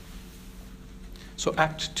So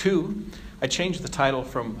Act 2, I changed the title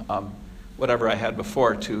from whatever I had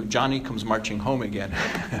before to Johnny Comes Marching Home Again.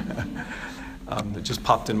 It just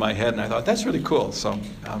popped in my head, and I thought, that's really cool. So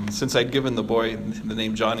since I'd given the boy the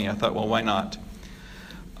name Johnny, I thought, well, why not?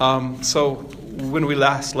 So when we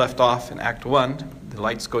last left off in Act 1, the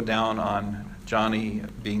lights go down on Johnny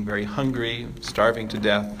being very hungry, starving to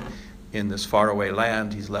death in this faraway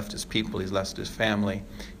land. He's left his people, he's left his family,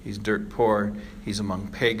 he's dirt poor, he's among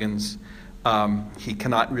pagans. He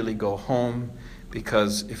cannot really go home,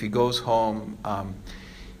 because if he goes home,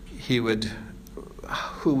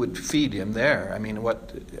 who would feed him there? I mean,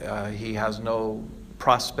 he has no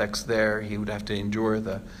prospects there. He would have to endure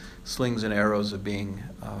the slings and arrows of being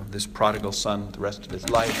this prodigal son the rest of his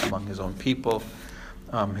life among his own people.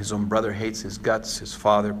 His own brother hates his guts. His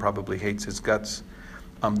father probably hates his guts.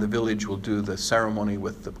 The village will do the ceremony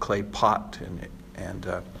with the clay pot and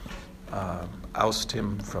oust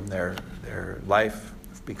him from their life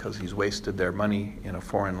because he's wasted their money in a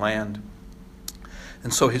foreign land.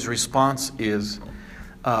 And so his response is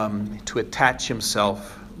to attach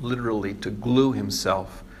himself, literally to glue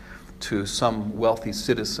himself to some wealthy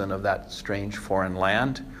citizen of that strange foreign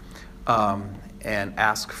land and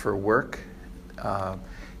ask for work.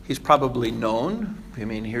 He's probably known. I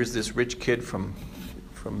mean, here's this rich kid from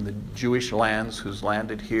the Jewish lands who's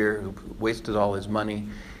landed here, who wasted all his money.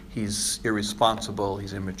 He's irresponsible,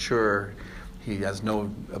 he's immature, he has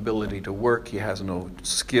no ability to work, he has no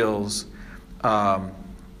skills.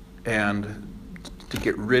 And to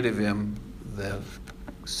get rid of him, the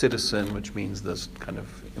citizen, which means this kind of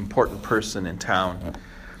important person in town,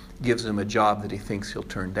 gives him a job that he thinks he'll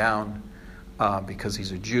turn down because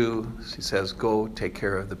he's a Jew. He says, go take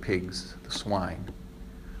care of the pigs, the swine.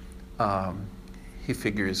 He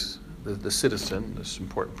figures the citizen, this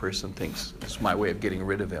important person, thinks it's my way of getting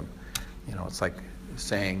rid of him. You know, it's like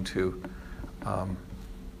saying to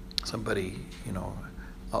somebody, you know,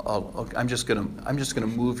 I'm just gonna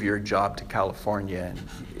move your job to California, and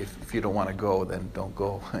if you don't want to go, then don't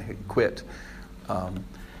go. Quit.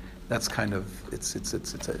 That's kind of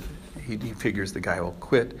he figures the guy will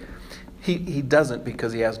quit. He doesn't,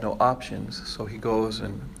 because he has no options. So he goes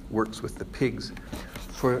and works with the pigs.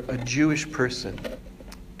 For a Jewish person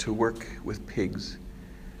to work with pigs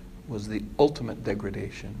was the ultimate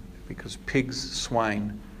degradation, because pigs,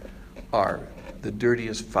 swine, are the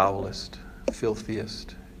dirtiest, foulest,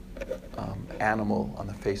 filthiest animal on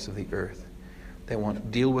the face of the earth. They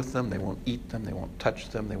won't deal with them, they won't eat them, they won't touch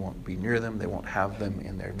them, they won't be near them, they won't have them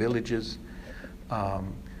in their villages.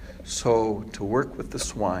 So to work with the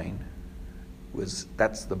swine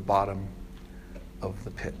that's the bottom of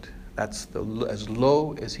the pit. That's as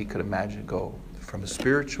low as he could imagine go. From a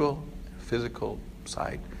spiritual, physical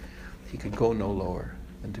side, he could go no lower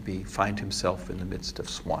than to find himself in the midst of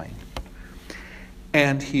swine.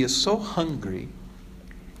 And he is so hungry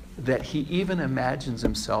that he even imagines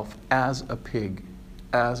himself as a pig,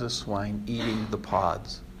 as a swine, eating the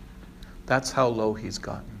pods. That's how low he's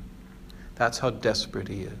gotten. That's how desperate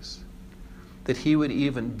he is. That he would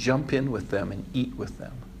even jump in with them and eat with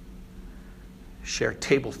them. Share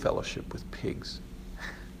table fellowship with pigs.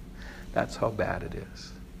 That's how bad it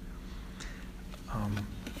is.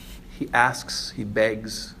 He asks, he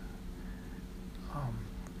begs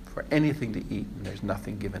for anything to eat, and there's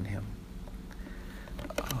nothing given him.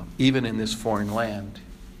 Even in this foreign land,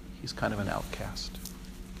 he's kind of an outcast.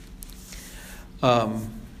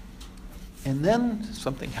 And then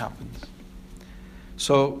something happens.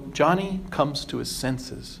 So Johnny comes to his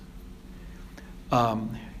senses.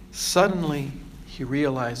 Suddenly, he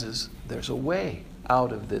realizes there's a way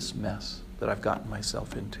out of this mess that I've gotten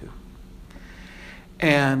myself into.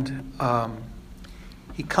 And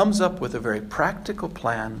he comes up with a very practical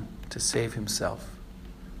plan to save himself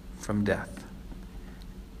from death.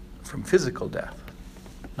 From physical death,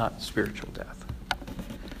 not spiritual death.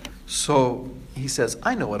 So he says,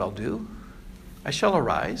 I know what I'll do. I shall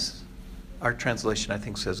arise. Our translation, I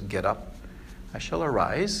think, says get up. I shall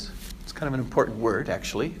arise. It's kind of an important word,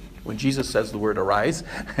 actually. When Jesus says the word arise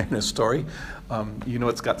in a story, you know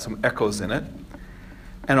it's got some echoes in it.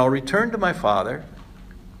 And I'll return to my Father,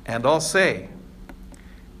 and I'll say.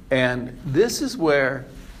 And this is where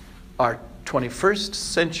our 21st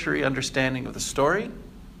century understanding of the story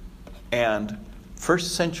and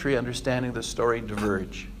first century understanding of the story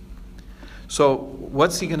diverge. So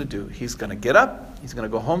what's he going to do? He's going to get up. He's going to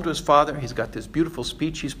go home to his father. He's got this beautiful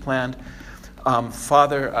speech he's planned.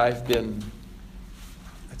 Father, I've been...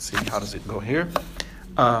 Let's see, how does it go here?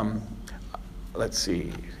 Let's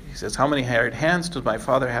see. He says, how many hired hands does my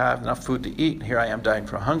father have? Enough food to eat. Here I am dying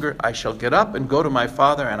from hunger. I shall get up and go to my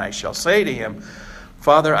father, and I shall say to him,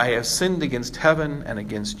 Father, I have sinned against heaven and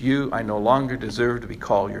against you. I no longer deserve to be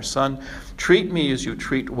called your son. Treat me as you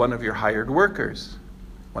treat one of your hired workers,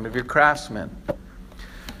 one of your craftsmen.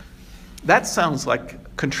 That sounds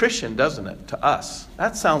like contrition, doesn't it, to us?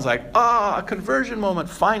 That sounds like, a conversion moment,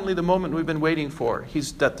 finally the moment we've been waiting for.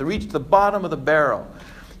 He's reached the bottom of the barrel.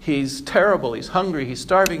 He's terrible, he's hungry, he's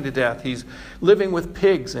starving to death, he's living with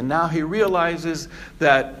pigs, and now he realizes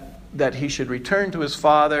that he should return to his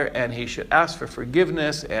father, and he should ask for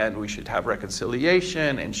forgiveness, and we should have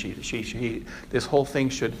reconciliation, and this whole thing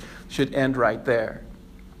should end right there.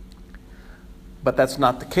 But that's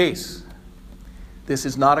not the case. This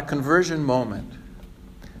is not a conversion moment.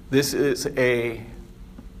 This is a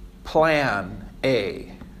plan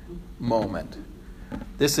A moment.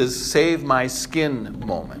 This is save my skin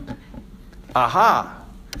moment. Aha!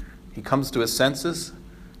 He comes to his senses.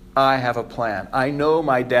 I have a plan. I know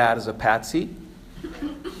my dad is a patsy.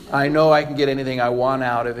 I know I can get anything I want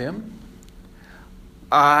out of him.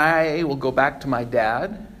 I will go back to my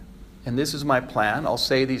dad, and this is my plan. I'll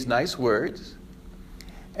say these nice words.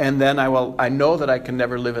 And then I know that I can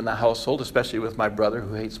never live in the household, especially with my brother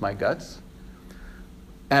who hates my guts.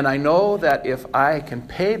 And I know that if I can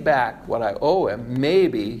pay back what I owe him,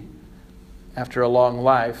 maybe after a long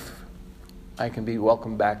life, I can be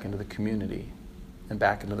welcomed back into the community and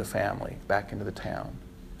back into the family, back into the town.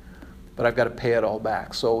 But I've got to pay it all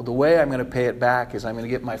back. So the way I'm going to pay it back is I'm going to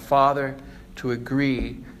get my father to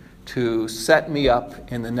agree to set me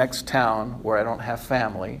up in the next town where I don't have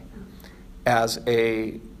family as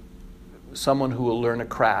someone who will learn a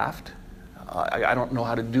craft. I don't know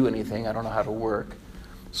how to do anything. I don't know how to work.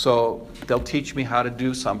 So they'll teach me how to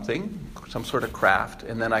do something, some sort of craft,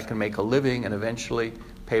 and then I can make a living and eventually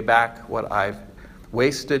pay back what I've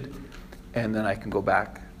wasted, and then I can go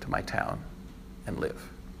back to my town and live.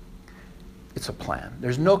 It's a plan.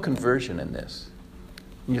 There's no conversion in this.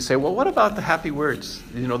 And you say, well, what about the happy words?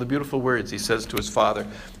 The beautiful words he says to his father.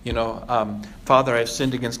 Father, I have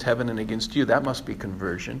sinned against heaven and against you. That must be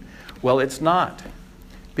conversion. Well, it's not.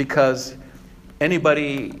 Because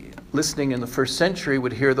anybody listening in the first century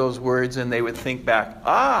would hear those words and they would think back,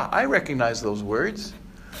 I recognize those words.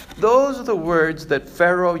 Those are the words that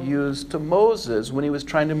Pharaoh used to Moses when he was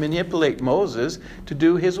trying to manipulate Moses to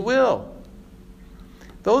do his will.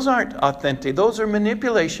 Those aren't authentic. Those are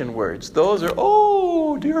manipulation words. Those are,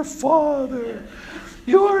 oh, dear Father,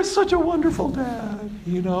 you are such a wonderful dad,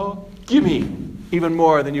 Give me even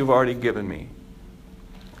more than you've already given me.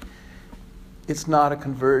 It's not a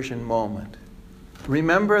conversion moment.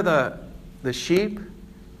 Remember the sheep?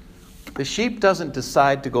 The sheep doesn't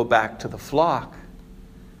decide to go back to the flock.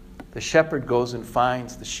 The shepherd goes and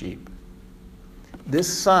finds the sheep. This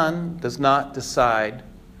son does not decide,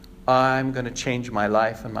 I'm going to change my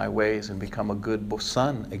life and my ways and become a good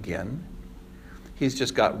son again. He's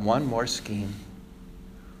just got one more scheme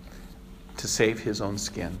to save his own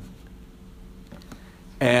skin.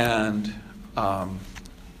 And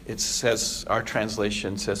it says, our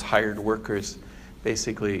translation says hired workers.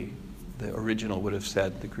 Basically, the original would have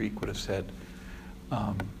said, the Greek would have said,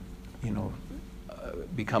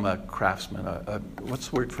 become a craftsman. What's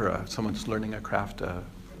the word for someone's learning a craft?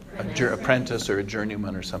 Apprentice or a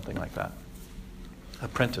journeyman or something like that.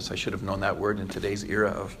 Apprentice, I should have known that word in today's era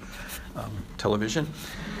of television.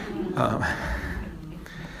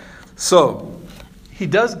 So he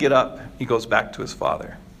does get up, he goes back to his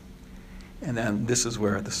father. And then this is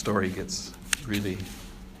where the story gets really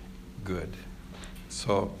good.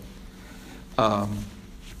 So,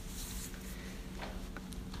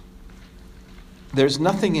 there's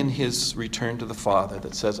nothing in his return to the father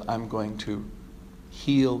that says, I'm going to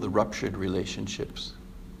heal the ruptured relationships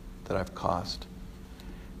that I've caused.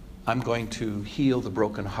 I'm going to heal the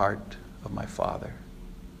broken heart of my father.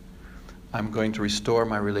 I'm going to restore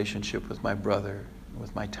my relationship with my brother,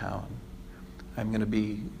 with my town. I'm going to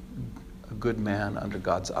be a good man under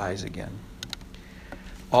God's eyes again.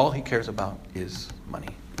 All he cares about is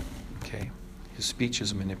money. Okay? His speech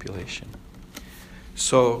is a manipulation.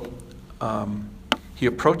 So he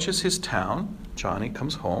approaches his town. Johnny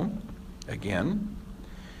comes home again.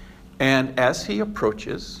 And as he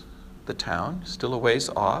approaches the town, still a ways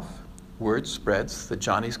off, word spreads that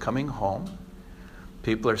Johnny's coming home.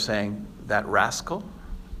 People are saying, that rascal,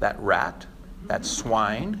 that rat, that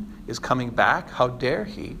swine is coming back. How dare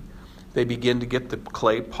he? They begin to get the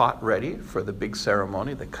clay pot ready for the big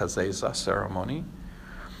ceremony, the kazeza ceremony.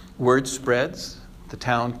 Word spreads. The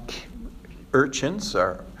town urchins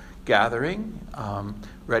are gathering,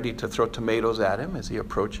 ready to throw tomatoes at him as he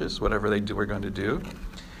approaches, whatever they do, we're going to do.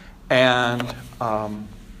 And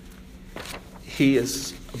he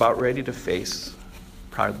is about ready to face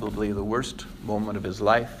probably the worst moment of his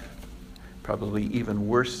life, probably even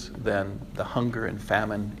worse than the hunger and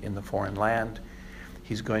famine in the foreign land.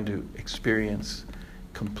 He's going to experience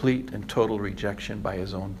complete and total rejection by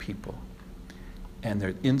his own people. And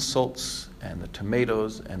their insults and the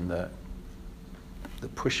tomatoes and the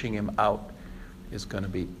pushing him out is going to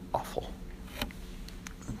be awful.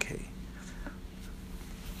 Okay.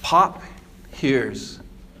 Pop hears,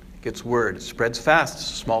 gets word, it spreads fast,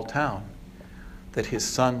 it's a small town, that his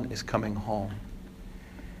son is coming home.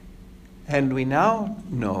 And we now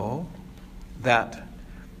know that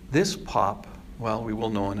this Pop, well, we will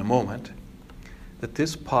know in a moment, that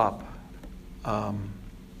this Pop,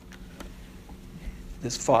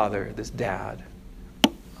 this father, this dad,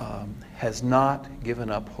 has not given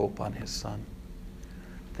up hope on his son,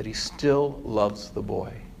 that he still loves the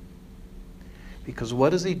boy. Because what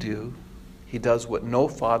does he do? He does what no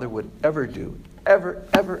father would ever do,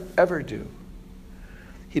 ever do.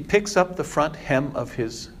 He picks up the front hem of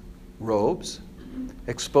his robes,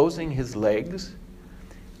 exposing his legs,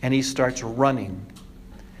 and he starts running.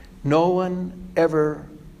 No one ever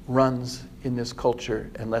runs in this culture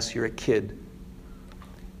unless you're a kid.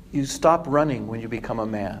 You stop running when you become a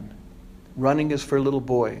man. Running is for little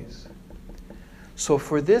boys. So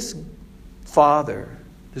for this father,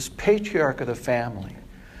 this patriarch of the family,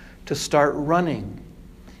 to start running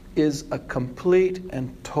is a complete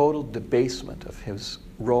and total debasement of his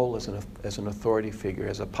role as an authority figure,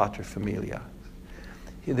 as a paterfamilias.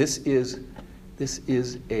 This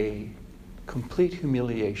is a complete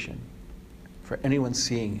humiliation for anyone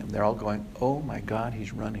seeing him. They're all going, oh my God,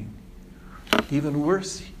 he's running. Even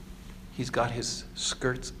worse, he's got his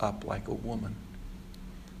skirts up like a woman.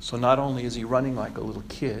 So not only is he running like a little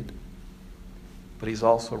kid, but he's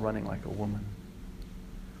also running like a woman.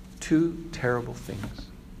 Two terrible things.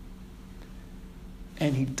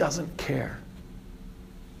 And he doesn't care.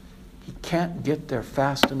 He can't get there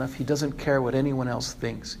fast enough. He doesn't care what anyone else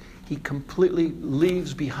thinks. He completely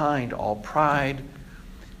leaves behind all pride,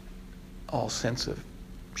 all sense of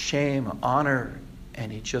shame, honor,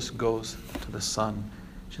 and he just goes to the son,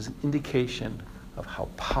 which is an indication of how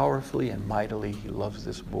powerfully and mightily he loves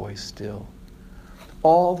this boy still.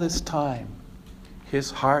 All this time, his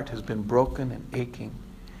heart has been broken and aching.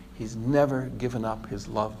 He's never given up his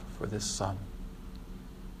love for this son.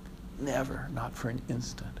 Never, not for an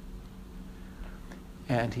instant.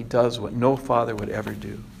 And he does what no father would ever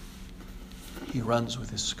do. He runs with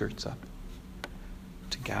his skirts up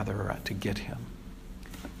to gather around, to get him.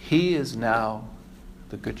 He is now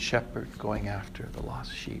the good shepherd going after the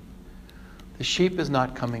lost sheep. The sheep is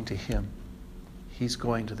not coming to him. He's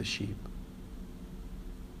going to the sheep.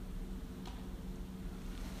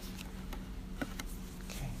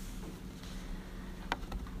 Okay.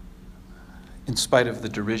 In spite of the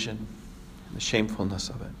derision and the shamefulness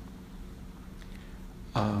of it,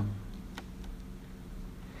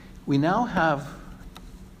 we now have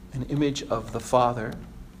an image of the Father,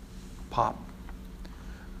 Pop,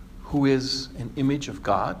 who is an image of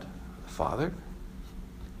God, the Father.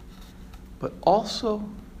 But also,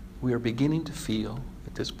 we are beginning to feel,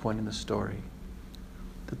 at this point in the story,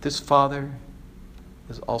 that this Father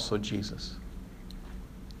is also Jesus.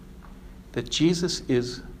 That Jesus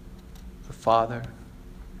is the Father,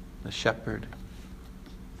 the shepherd,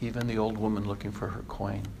 even the old woman looking for her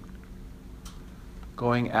coin,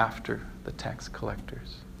 going after the tax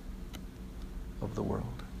collectors of the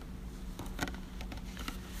world.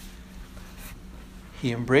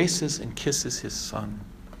 He embraces and kisses his son.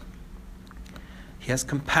 He has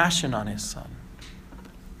compassion on his son.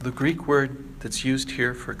 The Greek word that's used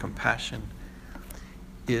here for compassion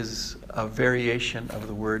is a variation of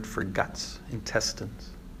the word for guts, intestines.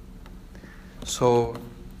 So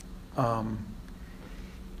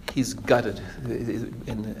he's gutted.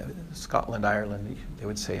 In Scotland, Ireland, they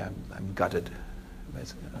would say, I'm gutted.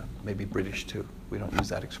 Maybe British too. We don't use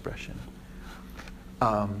that expression.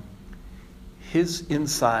 His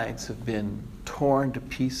insides have been torn to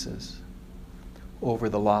pieces over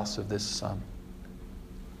the loss of this son.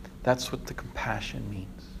 That's what the compassion means.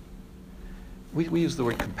 We use the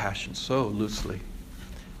word compassion so loosely.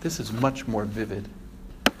 This is much more vivid,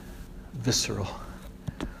 visceral.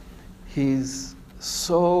 He's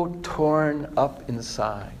so torn up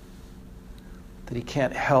inside that he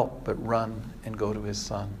can't help but run and go to his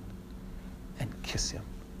son and kiss him.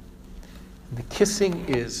 And the kissing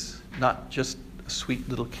is not just a sweet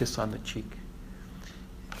little kiss on the cheek.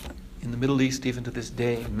 In the Middle East, even to this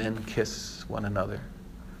day, men kiss one another.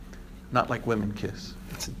 Not like women kiss.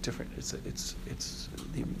 It's a different. It's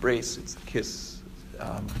the embrace. It's the kiss.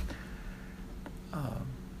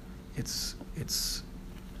 It's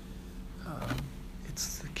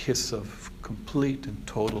It's the kiss of complete and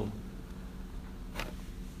total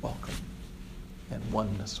welcome and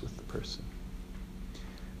oneness with the person.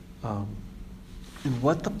 And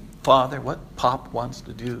what the father, what Pop wants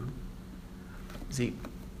to do is he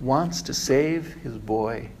wants to save his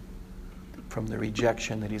boy from the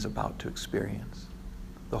rejection that he's about to experience.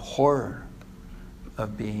 The horror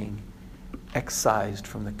of being excised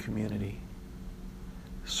from the community,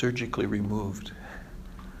 surgically removed,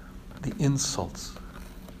 the insults.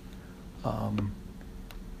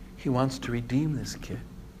 He wants to redeem this kid.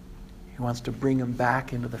 He wants to bring him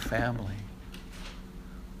back into the family.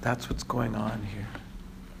 That's what's going on here.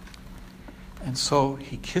 And so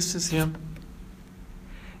he kisses him,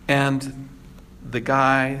 and the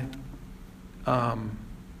guy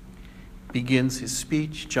begins his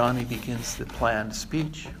speech. Johnny begins the planned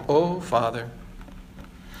speech. Oh, Father.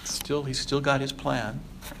 He's still got his plan.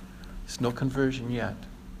 There's no conversion yet.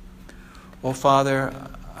 Oh, Father,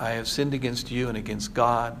 I have sinned against you and against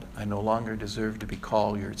God. I no longer deserve to be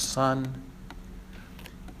called your son.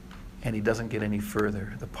 And he doesn't get any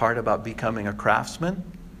further. The part about becoming a craftsman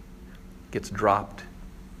gets dropped.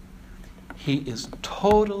 He is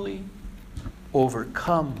totally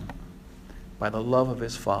overcome by the love of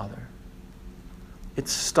his Father. It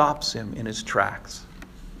stops him in his tracks.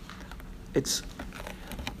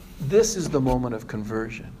 This is the moment of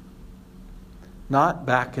conversion. Not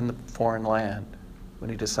back in the foreign land when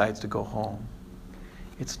he decides to go home.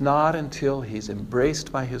 It's not until he's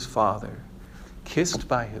embraced by his Father, kissed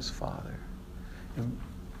by his Father,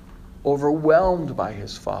 overwhelmed by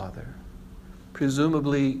his Father.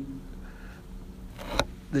 Presumably,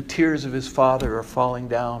 the tears of his Father are falling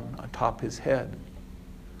down on top of his head.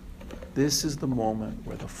 This is the moment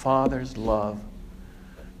where the Father's love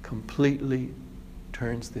completely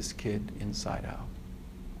turns this kid inside out.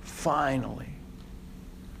 Finally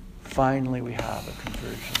we have a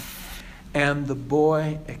conversion. And the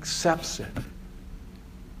boy accepts it.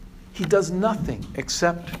 He does nothing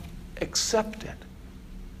except accept it.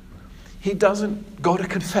 He doesn't go to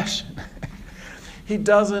confession. He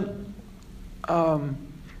does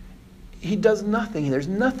nothing. There's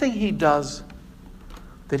nothing he does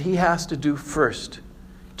that he has to do first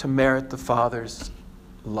to merit the Father's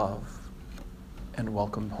love and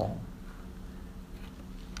welcome home.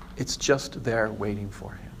 It's just there waiting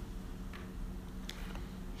for him.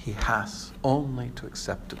 He has only to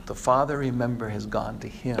accept it. The Father, remember, has gone to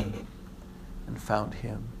him and found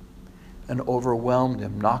him and overwhelmed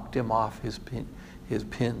him, knocked him off his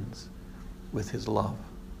pins with his love.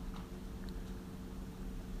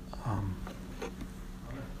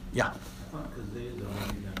 Yeah.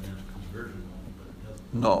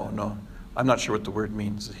 No. I'm not sure what the word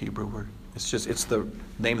means, the Hebrew word. It's the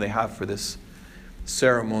name they have for this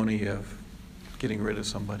ceremony of getting rid of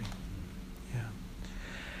somebody. Yeah.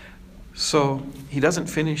 So he doesn't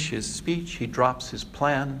finish his speech. He drops his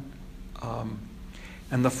plan.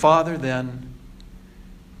 And the Father then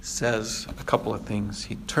says a couple of things.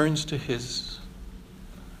 He turns to his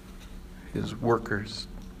workers,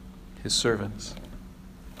 his servants,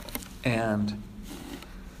 and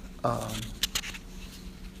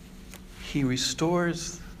he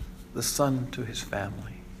restores the son to his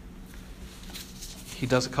family. He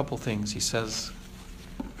does a couple things. He says,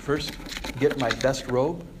 first, get my best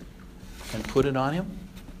robe and put it on him.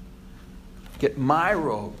 Get my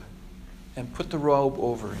robe and put the robe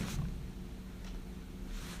over him.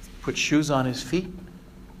 Put shoes on his feet.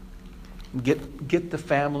 Get the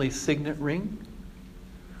family signet ring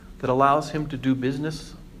that allows him to do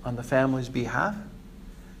business on the family's behalf,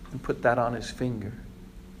 and put that on his finger.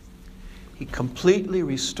 He completely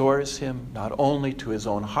restores him not only to his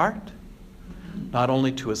own heart, not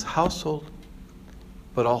only to his household,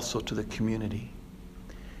 but also to the community.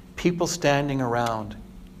 People standing around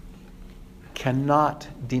cannot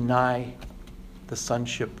deny the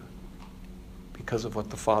sonship because of what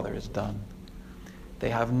the Father has done. They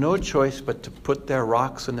have no choice but to put their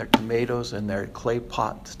rocks and their tomatoes and their clay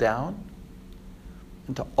pots down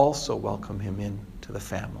and to also welcome him into the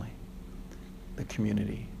family, the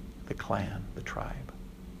community, the clan, the tribe.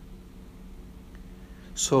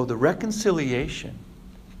 So the reconciliation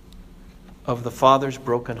of the Father's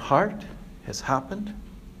broken heart has happened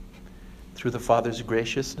through the Father's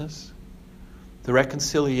graciousness. The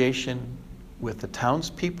reconciliation with the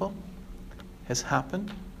townspeople has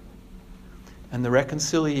happened. And the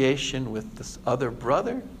reconciliation with this other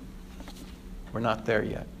brother, we're not there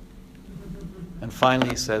yet. And finally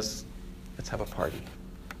he says, let's have a party.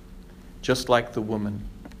 Just like the woman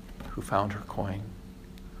who found her coin.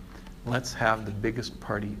 Let's have the biggest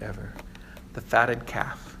party ever. The fatted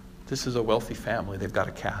calf. This is a wealthy family. They've got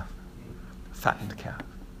a calf. fattened calf.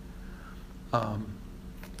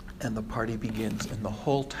 And the party begins, and the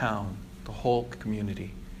whole town, the whole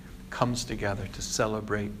community comes together to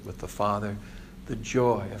celebrate with the father the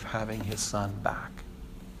joy of having his son back.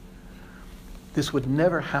 This would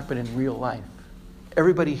never happen in real life.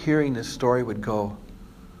 Everybody hearing this story would go,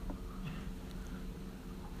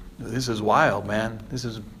 "This is wild, man. This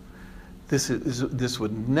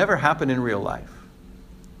would never happen in real life.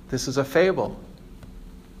 This is a fable."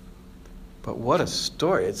 But what a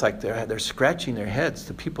story. It's like they're scratching their heads,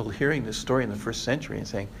 the people hearing this story in the first century, and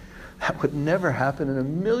saying, that would never happen in a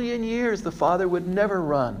million years. The father would never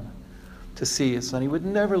run to see his son. He would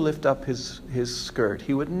never lift up his skirt.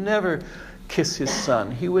 He would never kiss his son.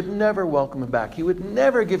 He would never welcome him back. He would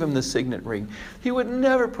never give him the signet ring. He would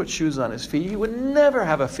never put shoes on his feet. He would never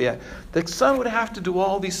have a fiat. The son would have to do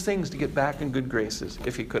all these things to get back in good graces,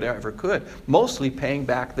 if he ever could. Mostly paying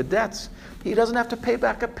back the debts. He doesn't have to pay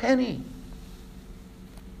back a penny.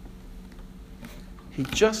 He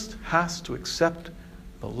just has to accept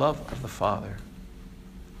the love of the Father.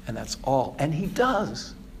 And that's all. And he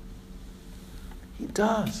does. He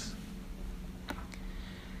does.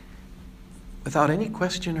 Without any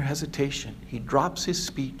question or hesitation, he drops his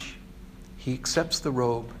speech. He accepts the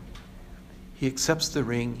robe. He accepts the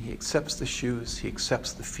ring. He accepts the shoes. He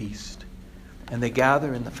accepts the feast. And they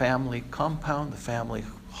gather in the family compound, the family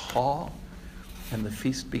hall, and the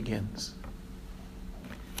feast begins.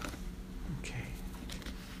 Okay.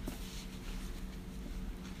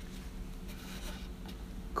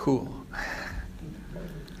 Cool.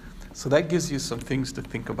 So that gives you some things to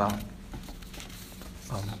think about.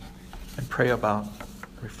 And pray about,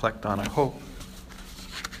 reflect on, I hope,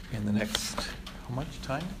 in the next, how much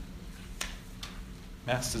time?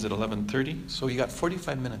 Mass is at 11:30, so you got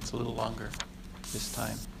 45 minutes, a little longer this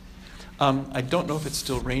time. I don't know if it's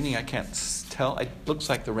still raining, I can't tell. It looks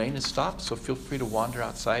like the rain has stopped, so feel free to wander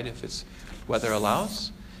outside if it's weather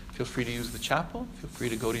allows. Feel free to use the chapel. Feel free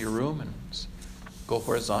to go to your room and go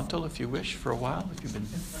horizontal if you wish for a while,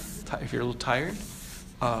 if you're a little tired.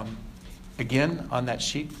 Again, on that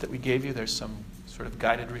sheet that we gave you, there's some sort of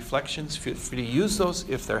guided reflections. Feel free to use those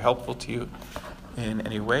if they're helpful to you in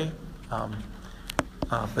any way.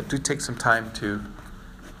 But do take some time to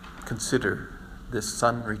consider this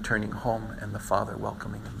son returning home and the father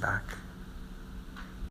welcoming him back.